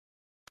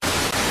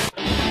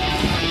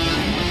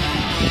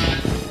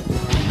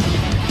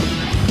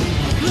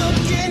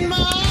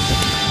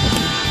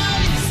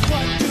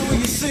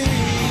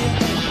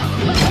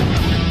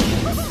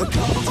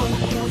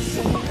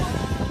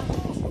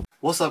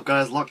What's up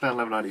guys, Lockdown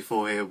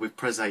 1194 here with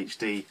Prezzer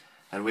HD,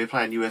 and we're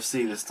playing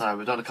UFC this time.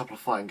 We've done a couple of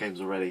fighting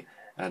games already,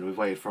 and we've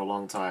waited for a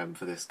long time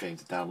for this game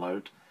to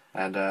download,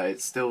 and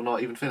it's still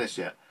not even finished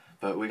yet.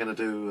 But we're gonna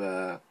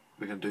do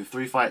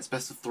 3 fights,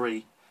 best of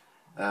 3,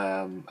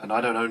 and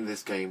I don't own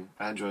this game.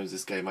 Andrew owns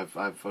this game.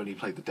 I've only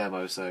played the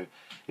demo, so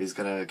he's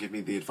gonna give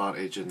me the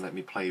advantage and let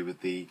me play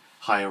with the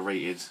higher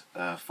rated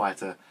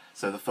fighter.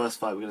 So the first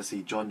fight we're gonna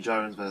see Jon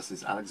Jones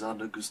versus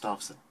Alexander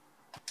Gustafsson.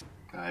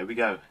 Here we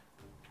go.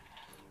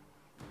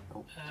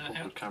 Oh,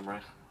 good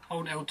camera.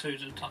 Hold L2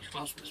 to touch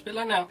glass. It's a bit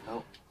low now.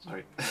 Oh,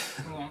 sorry.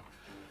 Right.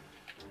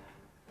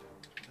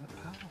 Is that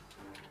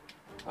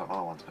power?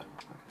 Oh, one's power.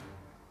 Okay.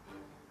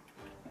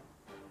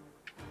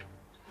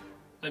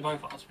 They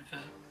both are, to be fair.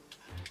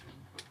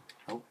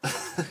 Oh,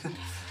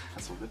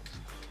 that's all good.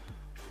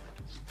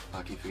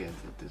 I keep forgetting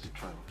to do the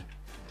trial.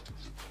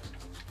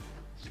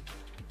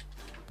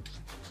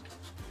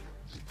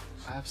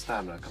 I have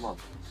stamina, come on.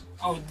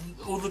 Oh,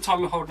 all the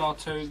time you're holding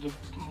R2, the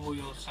more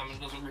your stamina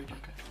doesn't read. Okay.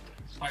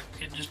 Like,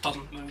 it just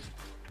doesn't move.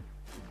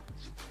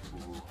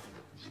 Ooh.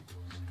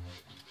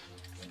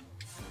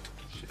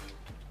 Shit.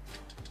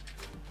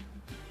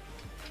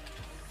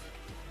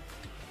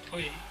 Oh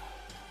yeah.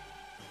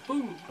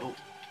 Boom! Oh.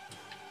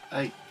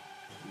 Hey.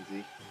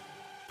 Easy.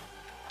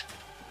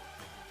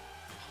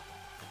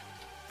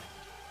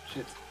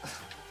 Shit.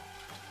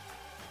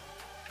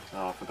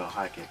 Oh, I forgot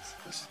high kicks.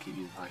 Let's just keep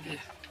using high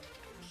kicks.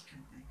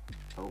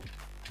 Yeah. Oh.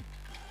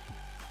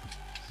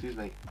 Excuse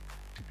me.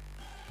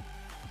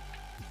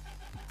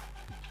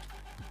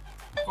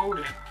 Hold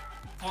it.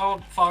 Hold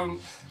the phone.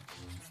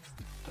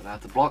 Don't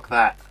have to block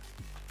that.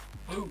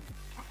 Ooh.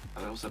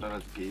 I also don't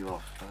have to get you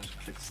off. I just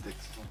click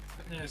sticks or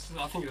something. Yes,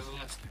 I think it was a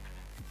left stick.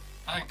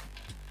 Bang.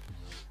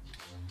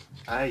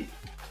 Hey,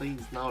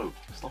 please no.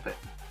 Stop it.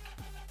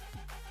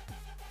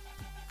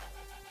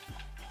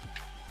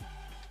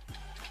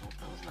 Oh,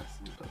 that was an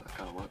accident, but that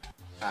kind of worked.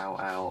 Ow,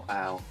 ow,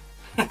 ow.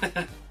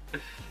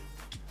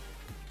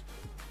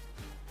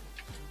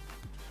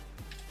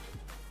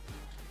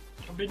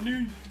 I've been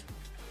new.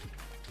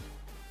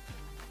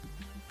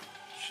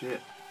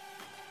 Shit.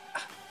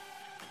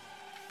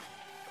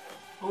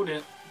 Hold it.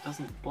 It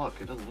doesn't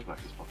block. It doesn't look like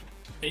it's blocking.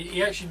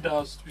 He actually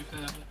does, to be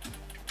fair.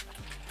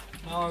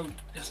 No,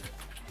 yes.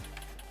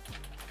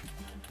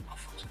 Oh,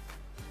 fuck's sake.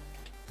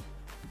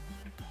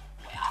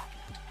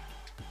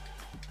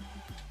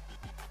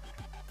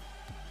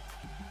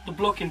 The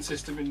blocking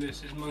system in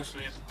this is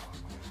mostly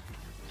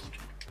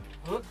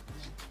a...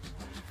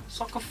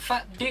 Suck a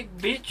fat dick,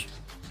 bitch.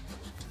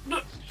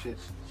 Look. Shit.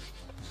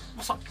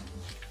 What's up?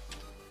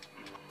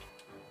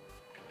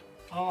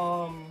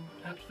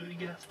 Absolutely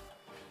gassed.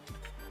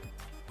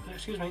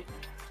 Excuse me.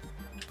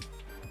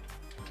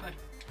 Hey.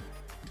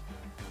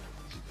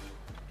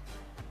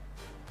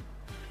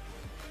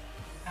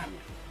 Ow.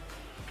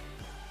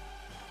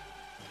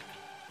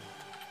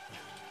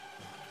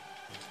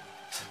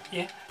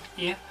 Yeah,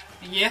 yeah,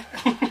 yeah.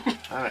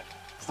 Alright,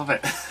 stop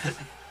it.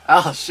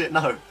 Oh shit,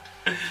 no.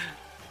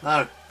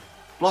 No.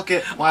 Block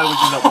it. Why would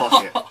you not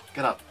block it?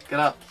 Get up, get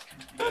up.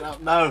 Get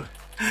up, no.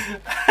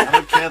 I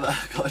don't care that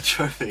I got a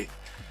trophy.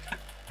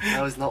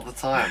 Now is not the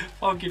time.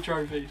 I'll give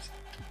trophies.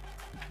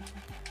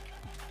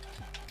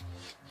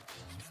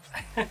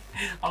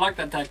 I like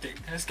that tactic.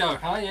 Let's go.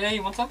 Huh? Yeah,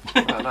 you want some?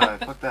 Oh no,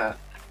 fuck that.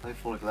 Don't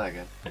fall for that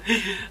again.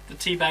 The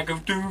teabag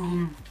of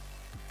doom.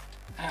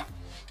 Ow.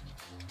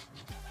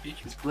 Bitch.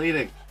 He's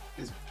bleeding.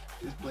 He's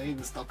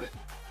bleeding, stop it.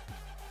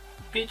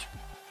 Bitch.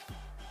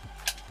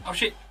 Oh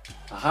shit.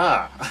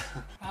 Aha!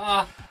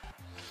 Ah.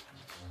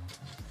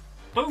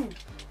 Boom.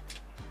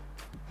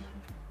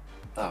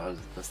 Oh,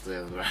 that's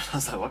the other way. I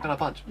was like, what can I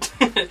punch?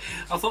 I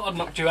thought I'd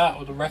knocked you out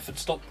or the ref had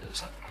stopped it.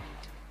 So.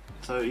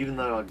 So even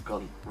though I'd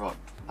gone rocked,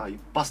 oh, you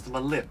busted my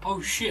lip.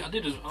 Oh shit, I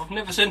did as well. I've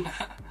never seen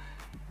that.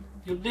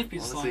 Your lip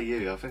is Honestly,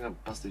 like... you. I think I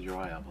busted your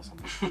eye up or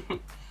something.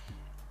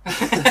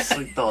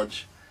 Sweet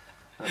dodge.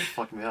 That's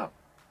fucking me up.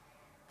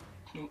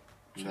 Nope.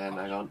 And then,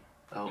 hang on.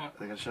 Oh, No. are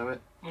they gonna show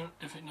it? No,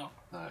 definitely not.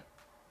 No.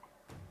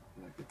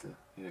 You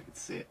don't get to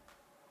see it.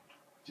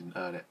 You didn't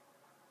earn it.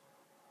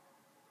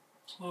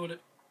 Slowed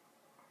it.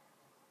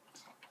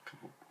 A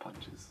couple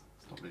punches.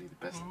 It's not really the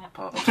best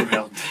part of the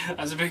round.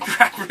 That's a big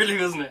crack, really,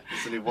 wasn't it?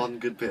 There's only one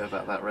good bit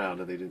about that round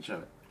and they didn't show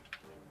it.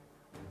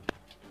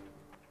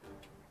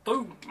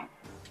 Boom. Just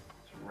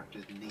wrapped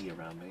his knee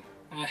around me.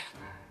 Yeah.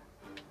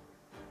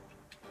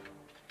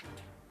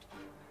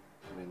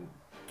 I mean,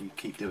 you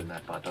keep doing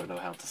that, but I don't know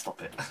how to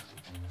stop it.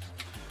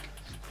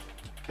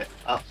 Get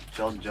up,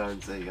 Jon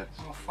Jones, there you go.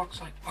 Oh, fuck's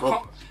sake.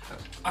 Well,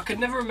 I could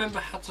never remember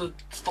how to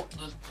stop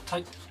the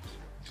tape.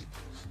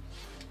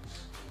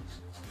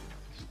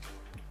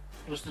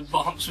 Just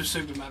advance with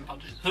Superman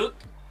punches. Huh?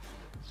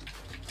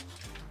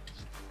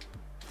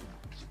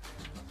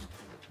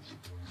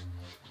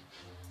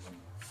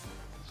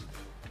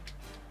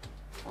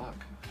 Fuck,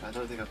 I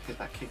don't think I've hit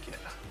that kick yet.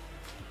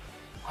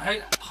 I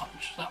hate that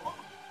punch, that one.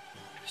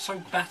 It's so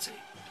batty.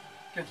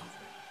 Get off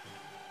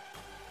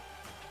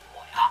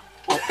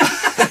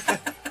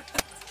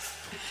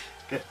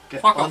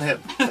Get Fuck on off. him.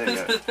 There you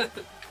go.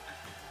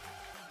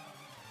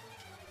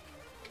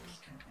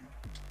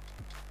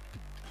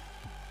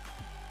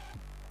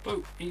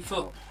 Boo, eat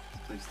foot. Oh,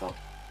 please stop.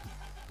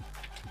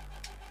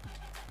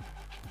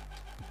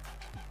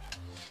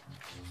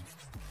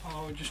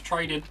 Oh, we just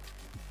traded.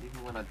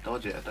 Even when I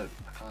dodge it, I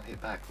can't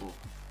hit back. Oh.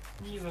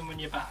 Even when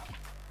you're back.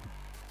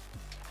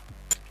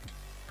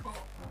 Oh,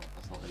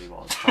 that's not really what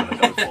I was trying to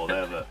go for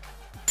there, but...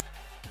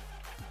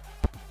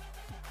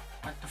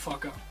 Back the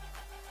fuck up.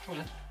 Come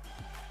on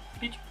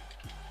then. Bitch.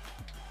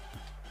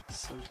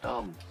 So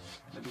dumb.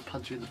 Let me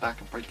punch you in the back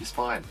and break your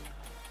spine.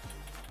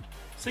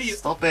 See you.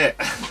 Stop it!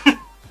 I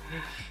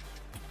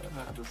don't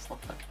know how to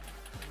stop that.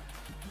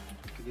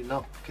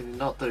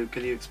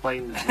 Can you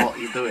explain what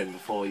you're doing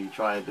before you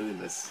try doing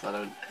this? I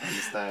don't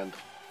understand.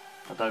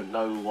 I don't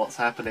know what's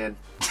happening.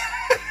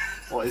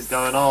 What is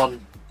going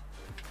on?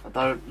 I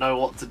don't know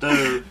what to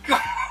do.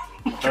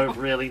 I don't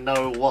really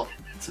know what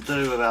to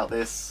do about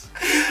this.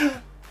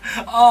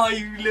 Oh,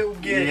 you little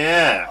git.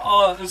 Yeah.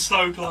 Oh, it was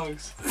so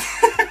close.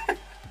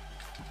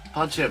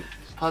 Punch him.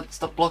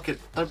 Stop blocking.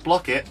 Don't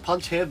block it.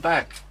 Punch him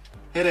back.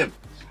 Hit him.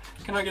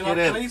 Can I get Hit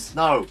up, him. please?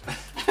 No.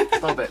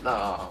 Stop it.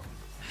 No.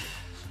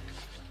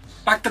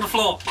 Back to the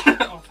floor.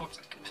 Oh, fuck's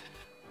sake.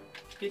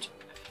 Bitch.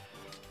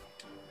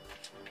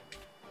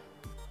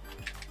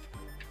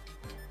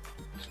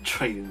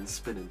 Trading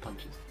spinning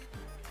punches.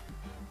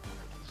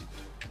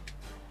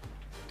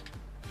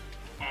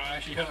 Oh, I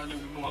actually hurt a little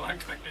bit more than I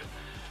expected.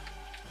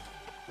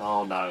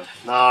 Oh no.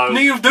 No.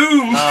 Knee of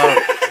Doom!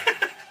 No.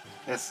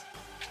 Yes.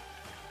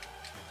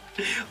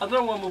 I don't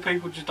know why more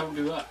people just don't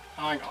do that.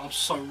 Oh, hang on, I'm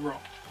so wrong.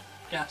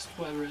 Gassed,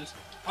 whatever it is.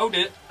 Hold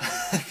it.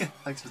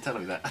 Thanks for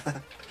telling me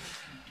that.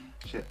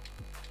 Shit.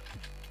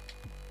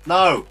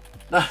 No!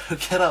 No!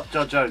 Get up,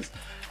 John Jones.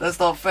 That's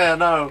not fair,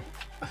 no!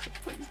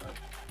 Please no.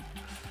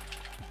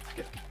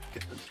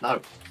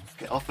 No!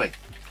 Get off me.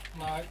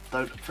 No.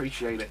 Don't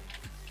appreciate it.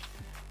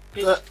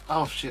 Bitch.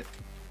 Oh shit.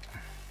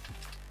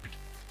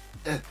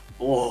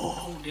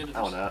 Oh, Oh, dear,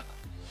 that one hurt.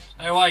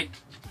 Stay away.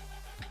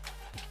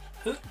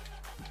 Huh?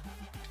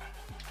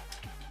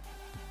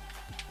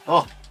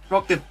 Oh,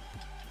 rocked him.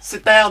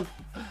 Sit down.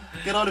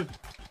 Get on him.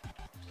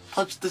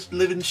 Punch this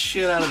living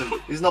shit out of him.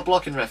 He's not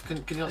blocking, ref.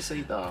 Can you not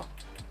see? No.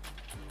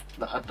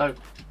 No, I don't.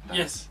 No.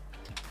 Yes.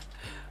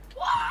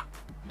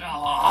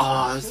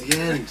 Oh, that's the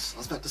end. I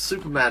was about to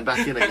Superman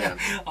back in again.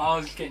 I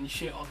was getting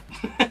shit on.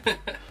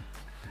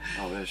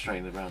 Oh, we're straight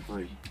into round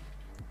 3.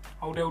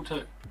 Hold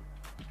L2.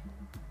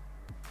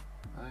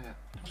 Oh yeah.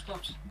 Those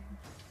gloves.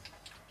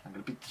 I'm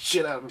gonna beat the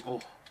shit out of him.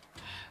 Oh.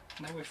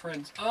 Now we're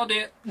friends. Oh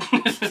dear.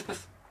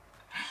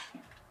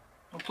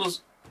 Oh,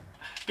 plus.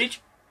 Bitch.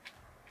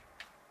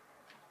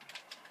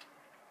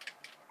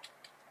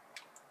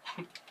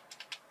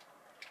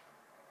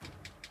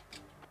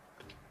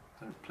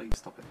 Don't, please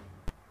stop it.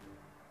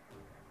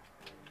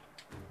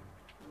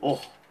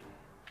 Oh.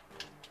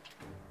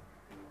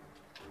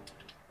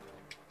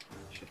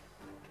 Shit.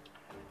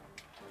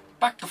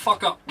 Back the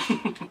fuck up.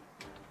 I'm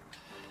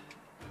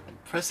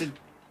pressing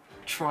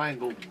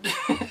triangle.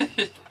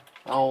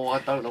 Oh, I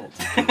don't know what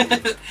to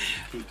do.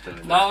 Keep doing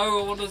that. No,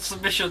 I want a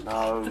submission.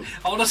 No.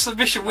 I want a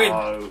submission win.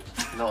 No.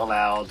 Not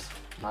allowed.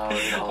 No,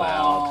 you're not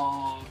allowed.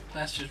 Oh,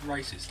 that's just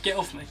racist. Get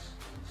off me.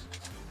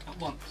 At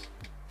once.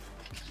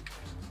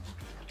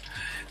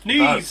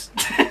 Knees!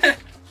 No.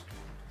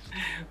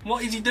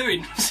 What is he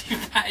doing? Is he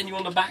patting you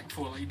on the back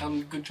for? Like, you've done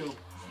a good job.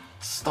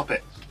 Stop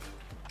it.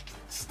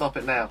 Stop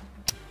it now.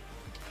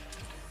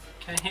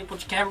 Can't hit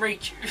what you can't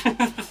reach.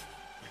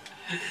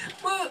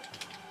 What?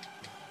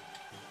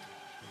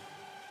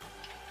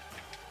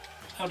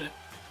 Hold it.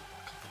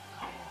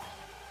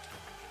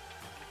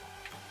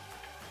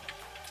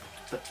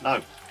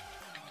 No.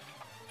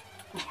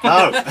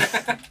 No!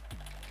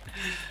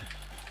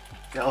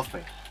 Get off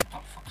me.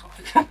 Oh,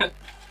 fuck's sake.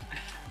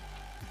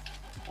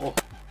 Oh.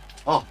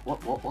 Oh,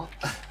 what?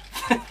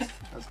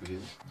 That's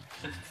confusing.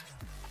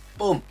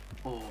 Boom!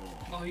 Oh.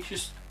 Oh, he's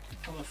just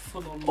got a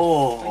full on.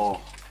 Oh.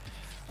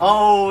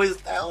 Oh, he's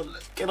down.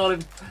 Get on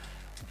him.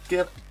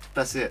 Get.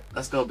 That's it.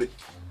 That's gotta be.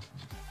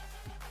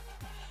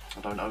 I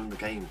don't own the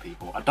game,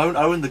 people. I don't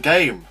own the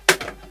game.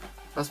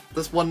 That's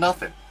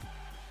 1-0.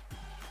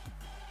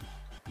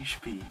 You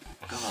should be.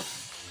 God.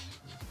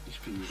 You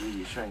should be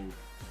really ashamed.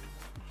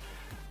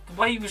 The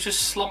way he was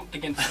just slumped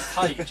against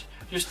the cage,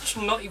 just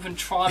not even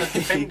trying to He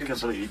defend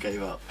himself. completely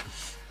gave up.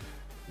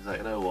 He's like,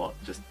 you know what?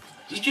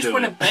 He just do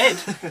went it. to bed.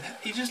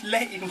 He just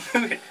let him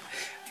do it.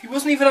 He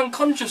wasn't even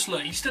unconscious,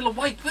 look. He's still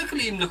awake. Look at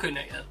him looking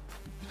at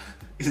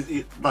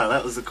you. No,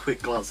 that was a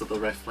quick glance at the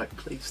ref. Like,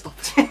 please stop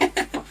it.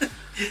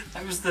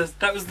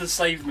 that was the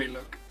save me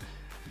look.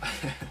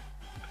 Well,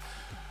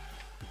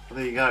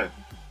 there you go.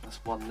 That's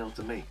 1-0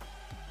 to me.